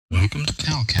Welcome to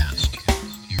Calcast,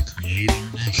 your Create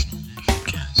International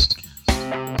podcast.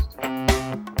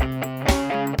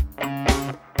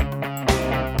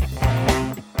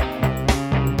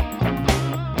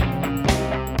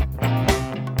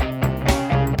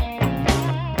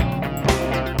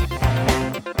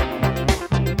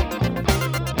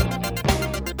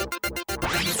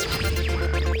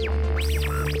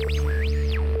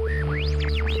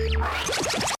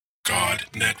 God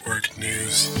Network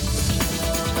News,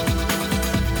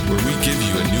 where we give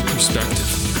you a new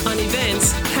perspective on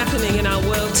events happening in our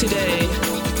world today.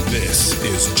 This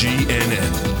is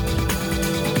GNN.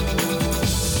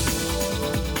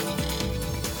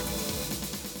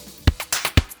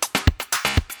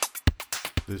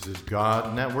 This is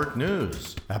God Network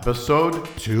News, episode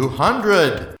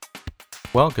 200.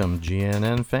 Welcome,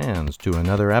 GNN fans, to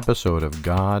another episode of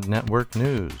God Network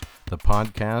News, the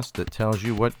podcast that tells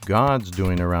you what God's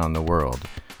doing around the world.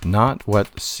 Not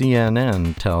what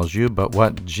CNN tells you, but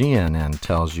what GNN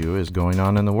tells you is going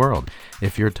on in the world.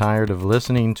 If you're tired of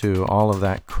listening to all of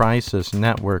that crisis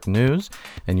network news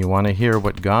and you want to hear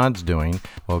what God's doing,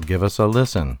 well, give us a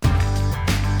listen.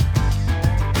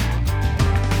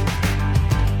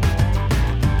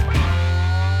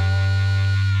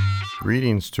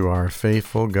 Greetings to our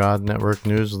faithful God Network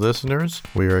News listeners.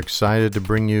 We are excited to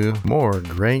bring you more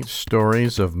great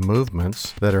stories of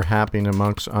movements that are happening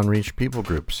amongst unreached people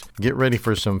groups. Get ready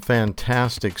for some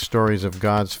fantastic stories of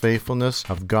God's faithfulness,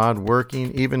 of God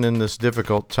working even in this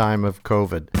difficult time of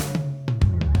COVID.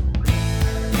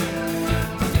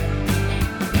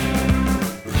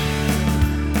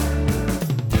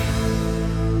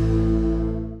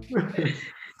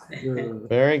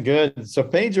 Very good. So,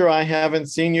 Pedro, I haven't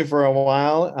seen you for a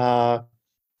while.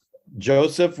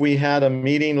 Joseph, we had a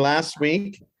meeting last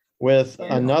week with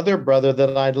another brother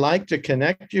that I'd like to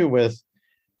connect you with.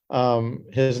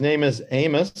 His name is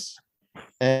Amos,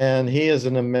 and he is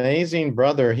an amazing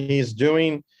brother. He's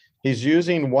using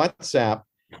WhatsApp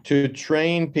to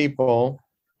train people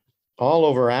all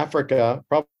over Africa,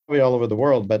 probably all over the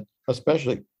world, but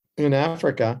especially in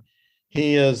Africa.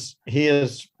 He is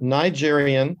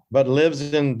Nigerian, but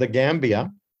lives in the Gambia,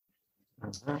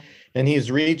 and he's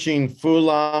reaching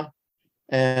Fula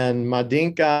and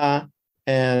Madinka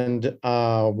and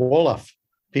Wolof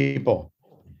people,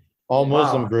 all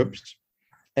Muslim groups,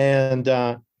 and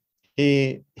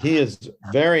he is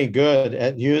very good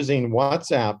at using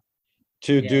WhatsApp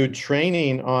to do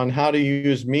training on how to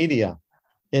use media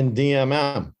in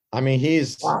DMM. I mean,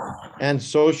 and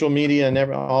social media and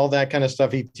all that kind of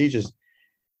stuff he teaches.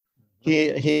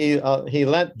 He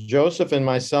let Joseph and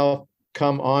myself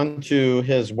come onto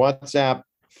his WhatsApp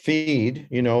feed,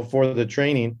 for the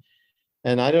training.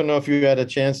 And I don't know if you had a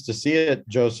chance to see it,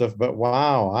 Joseph, but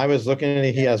wow, I was looking at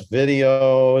it. He has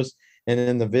videos, and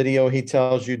in the video he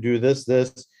tells you do this,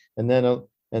 and then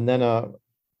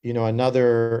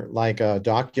another like a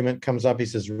document comes up. He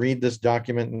says, read this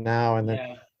document now, and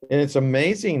then and it's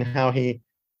amazing how he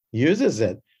uses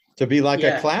it to be like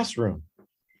a classroom.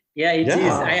 Yeah, it is.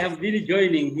 I have been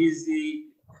joining his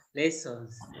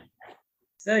lessons.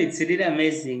 So it's really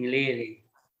amazing, really.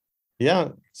 Yeah.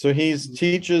 So he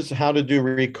teaches how to do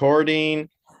recording,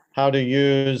 how to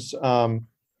use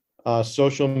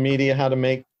social media, how to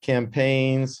make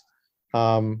campaigns.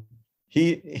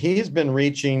 He's been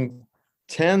reaching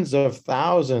tens of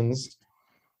thousands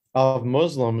of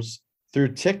Muslims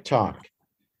through TikTok.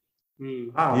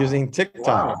 Using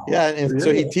TikTok. Wow. Yeah, and really?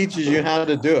 So he teaches you how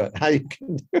to do it, how you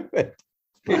can do it.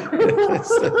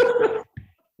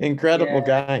 Incredible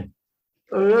guy.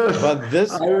 But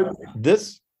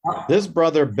this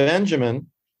brother Benjamin,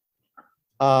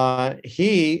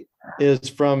 he is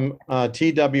from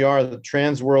TWR, the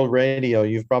Trans World Radio.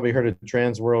 You've probably heard of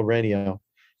Trans World Radio.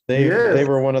 They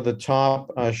were one of the top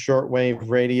shortwave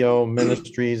radio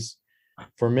ministries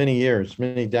for many years,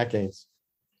 many decades.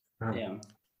 Yeah.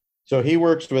 So he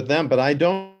works with them, but I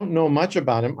don't know much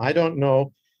about him. I don't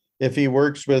know if he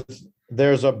works with,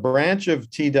 there's a branch of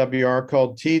TWR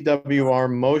called TWR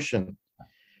Motion,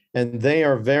 and they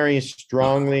are very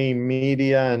strongly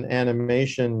media and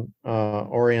animation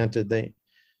oriented.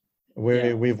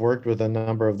 We've worked with a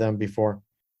number of them before.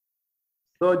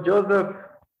 So Joseph.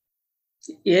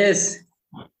 Yes.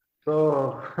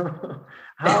 So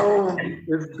how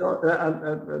is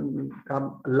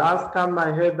last time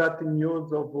I heard that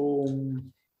news of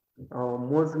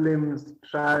Muslims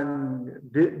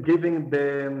giving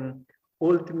the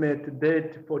ultimate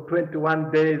date for 21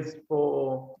 days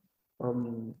for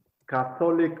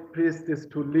Catholic priests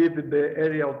to leave the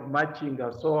area of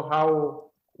Machinga. So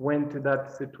how went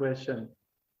that situation?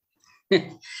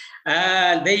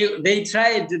 They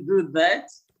tried to do that,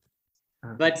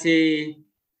 but the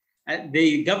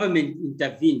government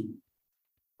intervened.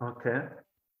 Okay.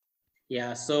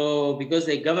 Yeah, so because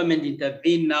the government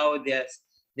intervened now,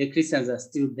 the Christians are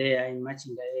still there in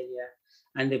Machinga area,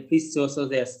 and the priests also,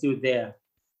 they are still there.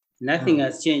 Nothing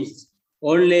has changed.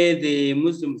 Only the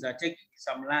Muslims are taking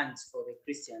some lands for the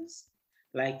Christians,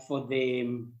 like for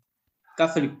the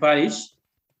Catholic parish.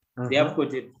 They have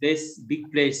got a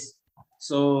big place.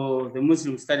 So the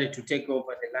Muslims started to take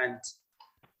over the land.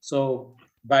 So,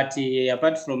 but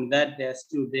apart from that, they are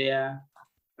still there.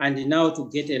 And now to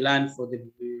get a land for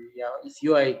if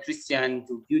you are a Christian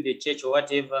to build a church or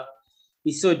whatever,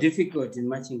 it's so difficult in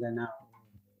Machinga now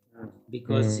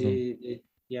because,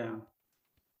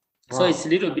 So it's a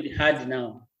little bit hard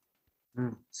now.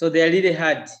 So they are really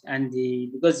hard. And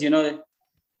because,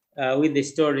 with the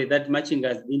story that Machinga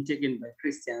has been taken by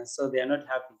Christians, so they are not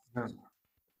happy.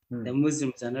 The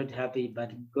Muslims are not happy,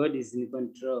 but God is in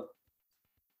control.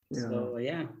 So,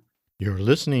 yeah. You're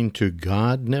listening to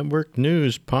God Network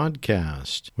News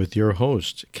Podcast with your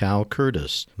host, Cal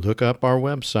Curtis. Look up our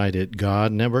website at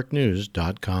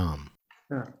godnetworknews.com.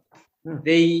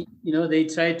 They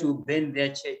try to burn their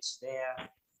church there,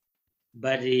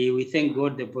 but we thank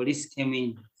God the police came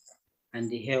in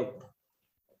and they helped.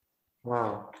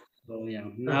 Wow. So yeah,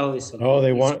 now it's okay. Oh,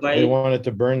 they wanted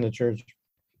to burn the church.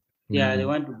 Yeah, they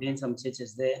want to burn some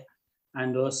churches there,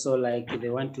 and also like they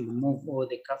want to remove all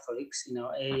the Catholics in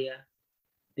our area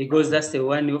because that's the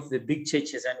one of the big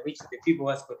churches and which the people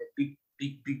has got the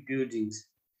big buildings.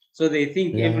 So they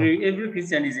think every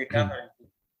Christian is a Catholic.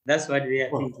 That's what they are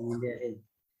thinking in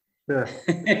their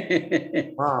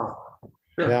head. Wow.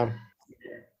 Yeah.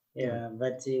 Yeah,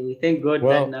 but we thank God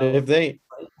well, that now.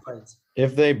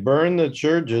 If they burn the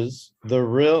churches,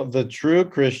 the true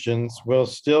Christians will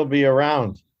still be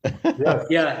around.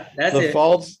 Yeah, that's the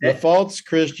false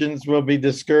Christians will be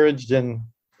discouraged and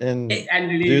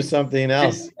do something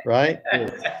else, right?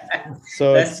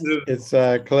 So it's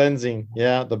cleansing.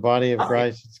 Yeah, the body of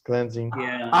Christ is cleansing.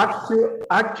 Yeah.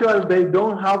 Actually, they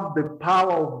don't have the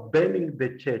power of burning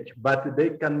the church, but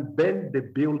they can burn the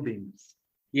buildings.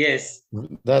 Yes.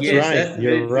 That's right.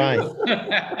 You're right.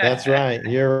 That's right.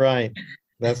 You're right.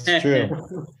 That's true.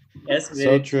 That's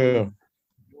so true.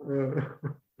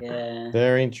 Yeah.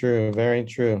 Very true. Very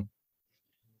true.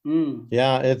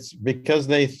 Yeah, it's because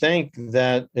they think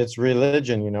that it's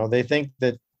religion, they think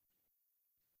that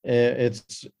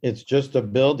it's just a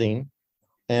building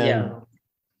and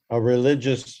a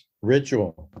religious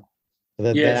ritual.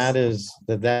 That is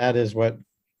what,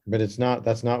 but it's not.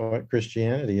 That's not what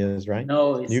Christianity is, right?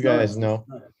 No, it's you guys know.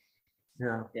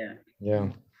 Yeah.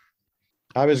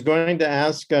 I was going to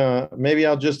ask, maybe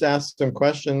I'll just ask some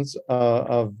questions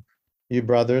of you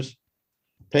brothers.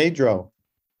 Pedro,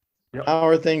 how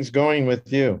are things going with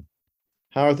you?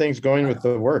 How are things going with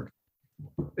the work?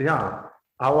 Yeah,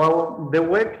 the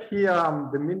work here,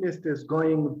 the ministry is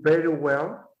going very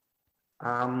well,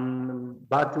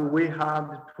 but we had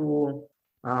to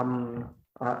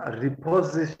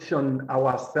reposition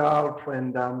ourselves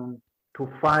and to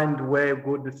find where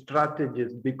good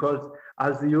strategies, because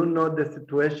as you know, the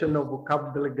situation of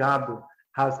Cabo Delgado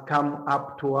has come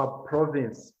up to our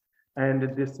province, and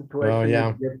the situation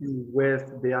is getting worse.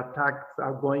 The attacks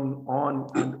are going on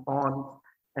and on.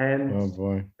 And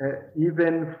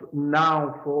even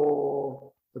now,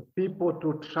 for the people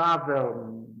to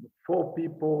travel, for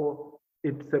people,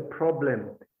 it's a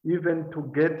problem. Even to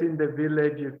get in the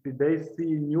village, if they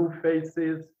see new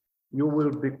faces, you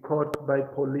will be caught by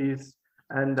police.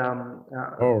 And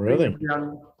oh, really?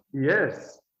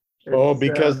 Yes.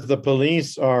 Because the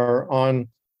police are on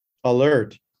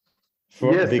alert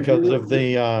because of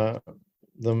the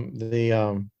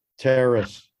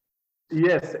terrorists.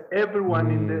 Yes,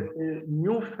 everyone in the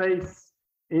new face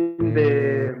in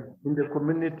the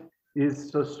community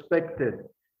is suspected,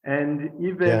 and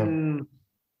even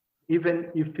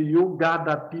if you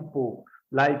gather people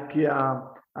like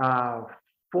 4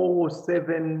 or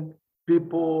 7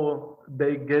 people,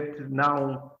 they get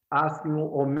now asking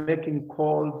or making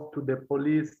calls to the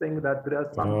police saying that there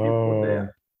are some people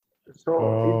there.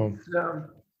 So it's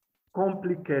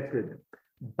complicated.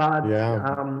 But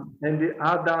and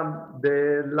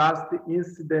the last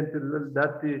incident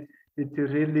that it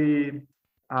really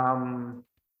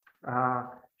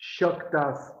shocked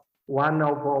us. One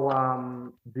of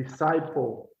our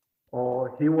disciples,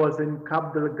 he was in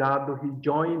Cabo Delgado. He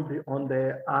joined on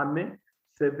the army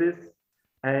service,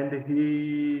 and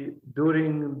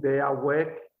during their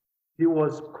work, he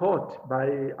was caught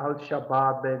by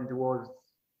Al-Shabaab and was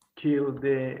killed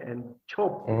and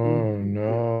chopped. Oh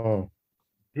no.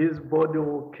 His body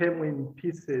came in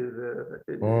pieces.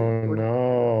 Oh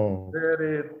no.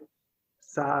 Very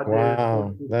sad.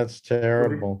 Wow, that's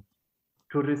terrible.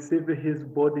 To receive his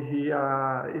body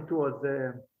here, it was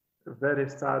very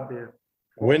sad.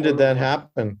 When did that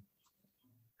happen?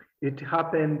 It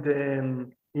happened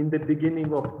in the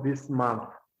beginning of this month.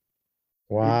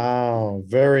 Wow,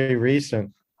 very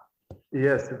recent.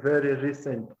 Yes, very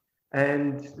recent.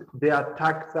 And the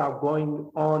attacks are going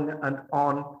on and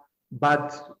on. But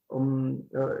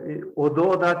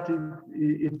although that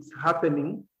it's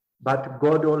happening, but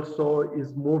God also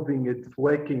is moving, it's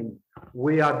working.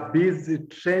 We are busy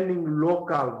training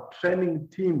training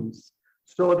teams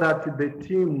so that the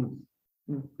teams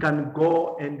can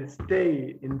go and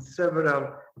stay in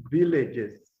several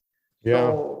villages. Yeah.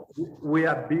 So we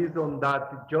are busy on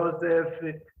that. Joseph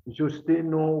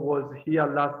Justino was here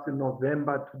last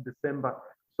November to December,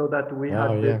 so that we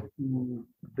had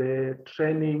the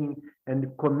training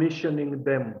and commissioning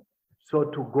them so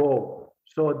to go.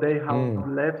 So they have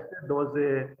left those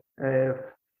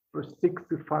 6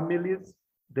 families.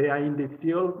 They are in the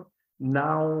field.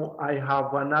 Now I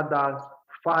have another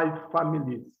 5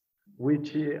 families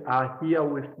which are here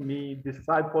with me,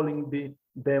 discipling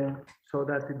them so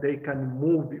that they can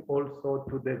move also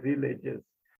to the villages.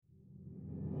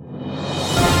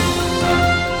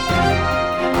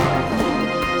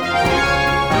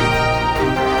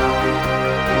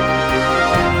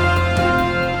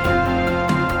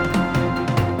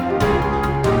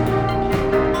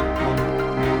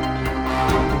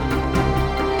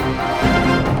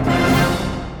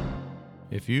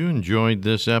 If you enjoyed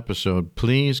this episode,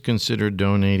 please consider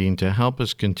donating to help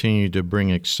us continue to bring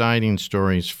exciting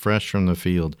stories fresh from the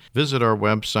field. Visit our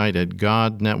website at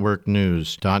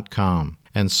godnetworknews.com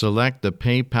and select the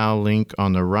PayPal link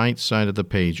on the right side of the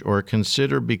page, or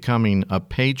consider becoming a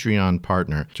Patreon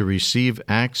partner to receive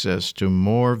access to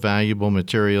more valuable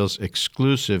materials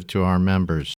exclusive to our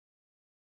members.